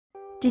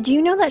Did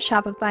you know that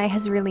Shopify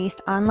has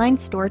released Online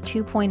Store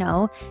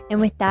 2.0 and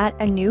with that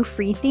a new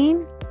free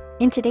theme?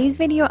 In today's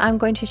video, I'm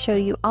going to show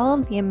you all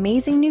of the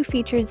amazing new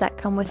features that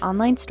come with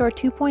Online Store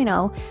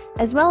 2.0,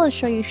 as well as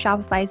show you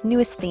Shopify's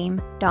newest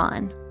theme,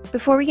 Dawn.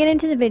 Before we get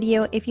into the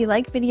video, if you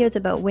like videos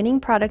about winning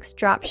products,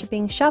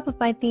 dropshipping,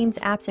 Shopify themes,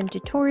 apps, and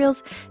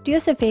tutorials, do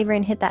us a favor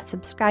and hit that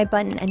subscribe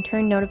button and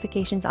turn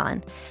notifications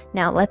on.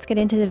 Now let's get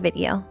into the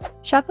video.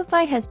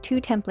 Shopify has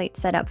two templates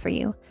set up for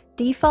you,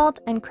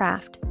 Default and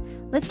Craft.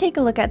 Let's take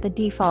a look at the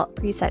default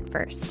preset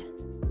first.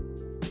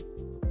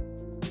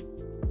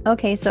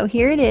 Okay, so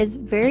here it is,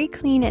 very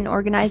clean and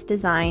organized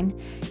design.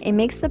 It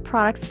makes the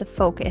products the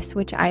focus,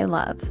 which I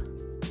love.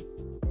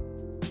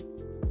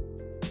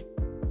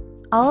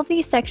 All of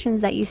these sections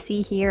that you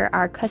see here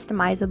are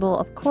customizable,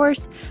 of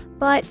course,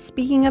 but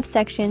speaking of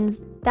sections,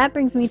 that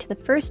brings me to the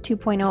first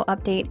 2.0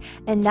 update,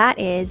 and that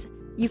is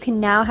you can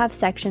now have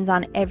sections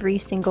on every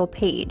single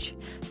page.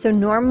 So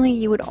normally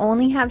you would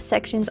only have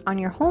sections on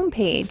your home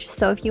page.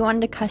 So if you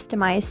wanted to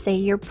customize, say,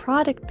 your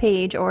product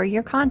page or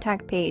your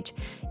contact page,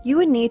 you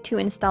would need to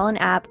install an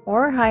app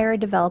or hire a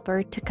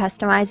developer to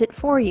customize it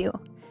for you.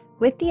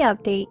 With the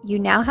update, you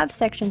now have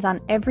sections on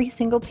every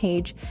single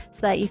page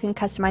so that you can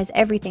customize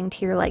everything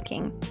to your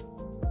liking.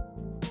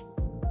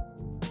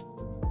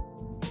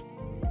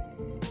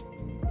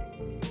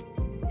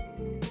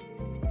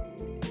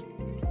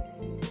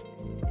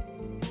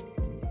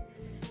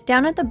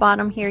 Down at the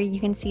bottom here,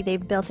 you can see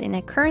they've built in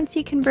a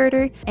currency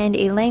converter and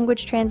a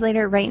language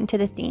translator right into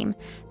the theme.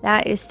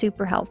 That is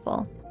super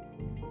helpful.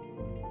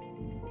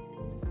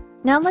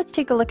 Now let's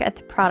take a look at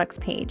the products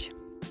page.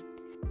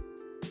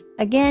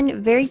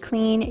 Again, very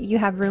clean. You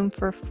have room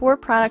for 4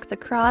 products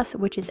across,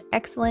 which is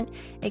excellent.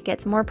 It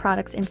gets more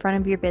products in front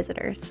of your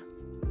visitors.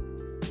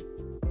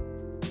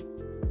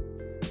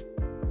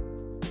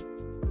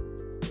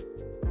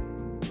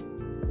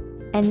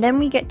 And then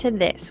we get to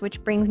this,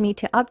 which brings me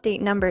to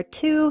update number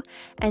 2,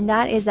 and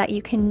that is that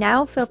you can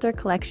now filter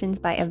collections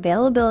by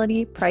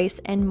availability, price,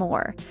 and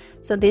more.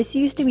 So this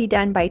used to be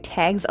done by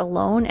tags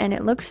alone, and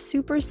it looks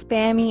super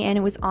spammy, and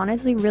it was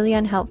honestly really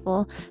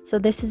unhelpful, so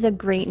this is a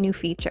great new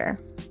feature.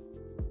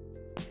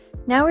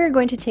 Now we're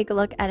going to take a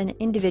look at an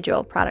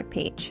individual product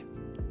page.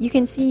 You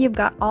can see you've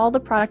got all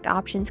the product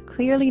options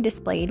clearly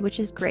displayed, which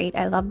is great.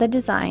 I love the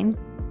design.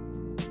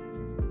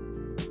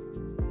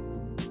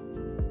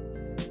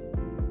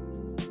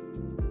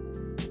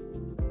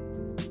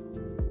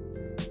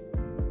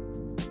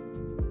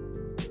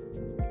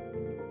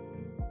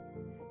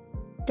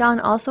 Dawn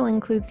also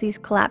includes these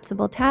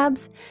collapsible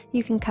tabs.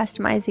 You can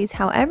customize these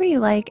however you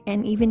like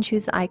and even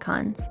choose the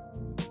icons.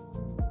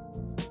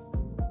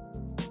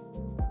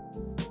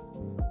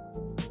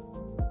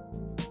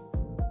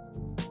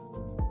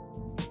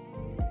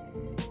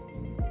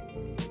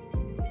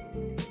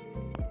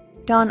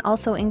 Dawn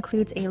also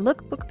includes a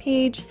lookbook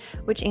page,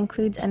 which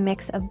includes a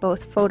mix of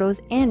both photos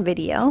and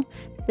video.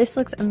 This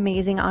looks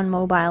amazing on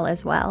mobile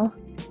as well.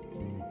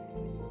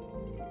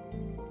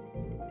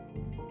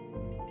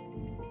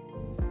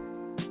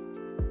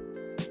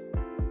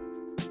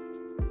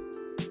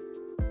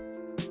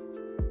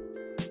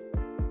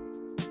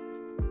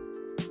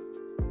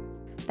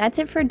 That's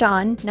it for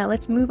Dawn. Now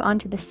let's move on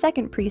to the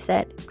second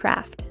preset,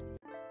 Craft.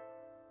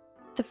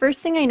 The first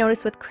thing I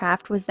noticed with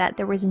Craft was that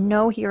there was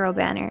no hero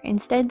banner.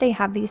 Instead, they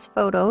have these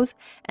photos,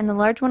 and the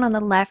large one on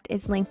the left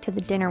is linked to the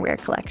dinnerware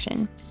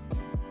collection.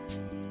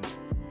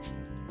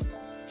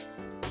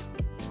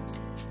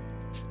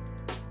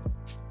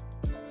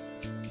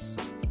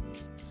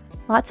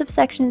 Lots of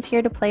sections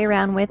here to play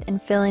around with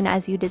and fill in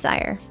as you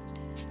desire.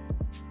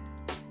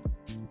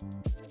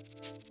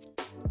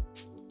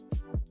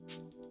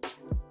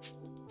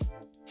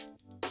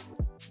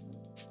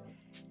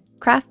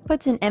 Craft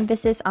puts an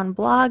emphasis on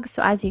blogs,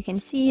 so as you can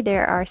see,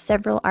 there are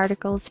several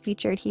articles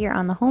featured here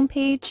on the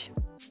homepage.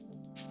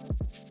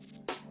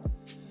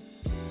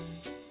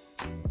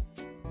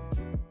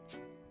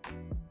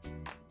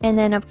 And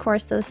then, of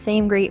course, those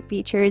same great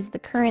features, the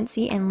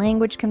currency and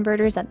language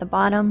converters at the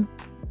bottom.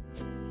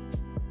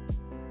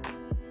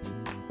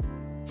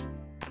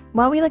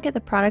 While we look at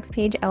the products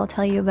page, I will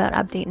tell you about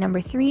update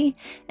number 3,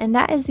 and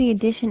that is the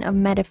addition of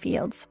meta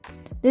fields.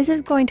 This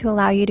is going to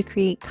allow you to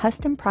create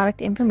custom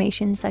product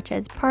information such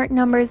as part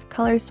numbers,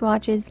 color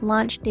swatches,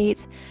 launch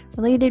dates,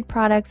 related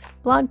products,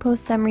 blog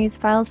post summaries,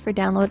 files for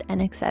download,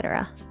 and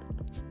etc.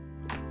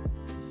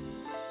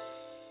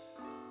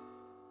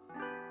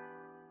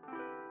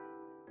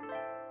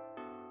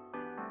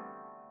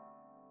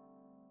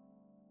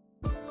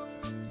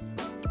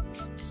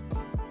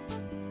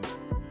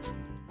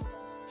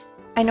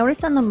 I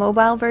noticed on the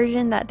mobile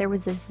version that there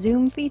was this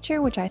zoom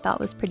feature, which I thought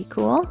was pretty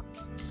cool.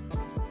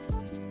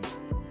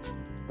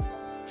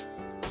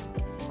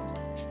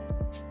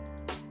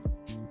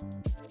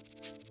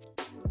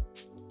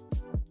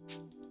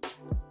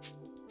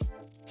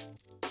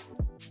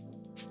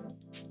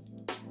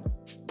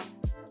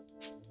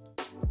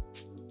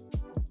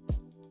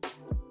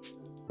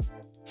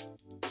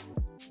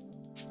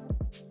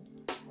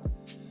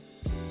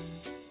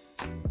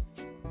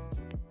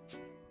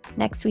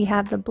 Next we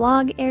have the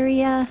blog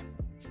area.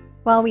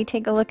 While we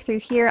take a look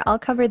through here, I'll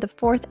cover the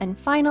fourth and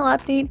final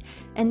update,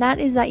 and that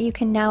is that you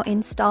can now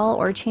install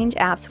or change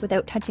apps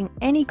without touching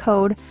any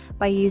code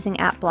by using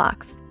app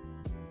blocks.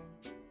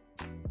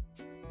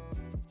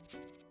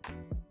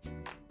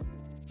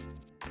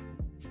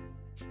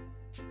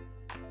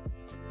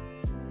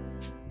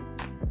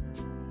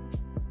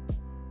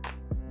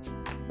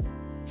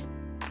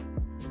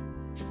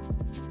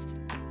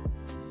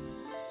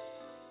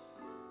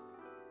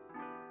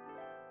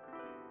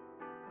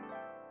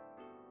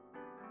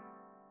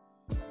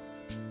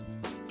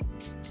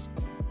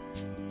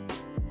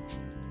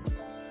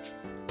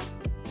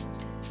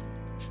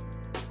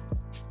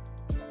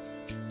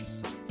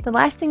 The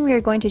last thing we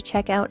are going to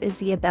check out is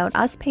the About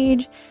Us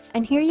page,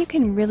 and here you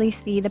can really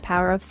see the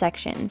power of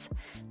sections.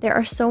 There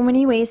are so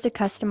many ways to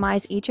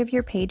customize each of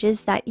your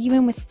pages that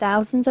even with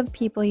thousands of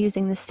people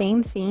using the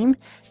same theme,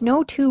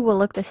 no two will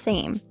look the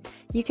same.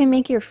 You can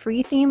make your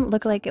free theme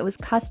look like it was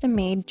custom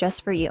made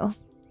just for you.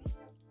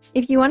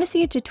 If you want to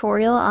see a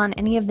tutorial on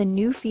any of the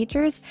new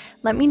features,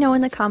 let me know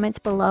in the comments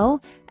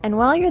below, and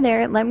while you're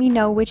there, let me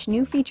know which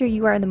new feature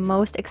you are the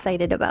most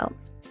excited about.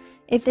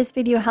 If this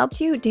video helped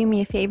you, do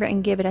me a favor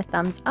and give it a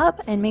thumbs up,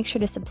 and make sure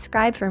to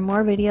subscribe for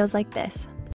more videos like this.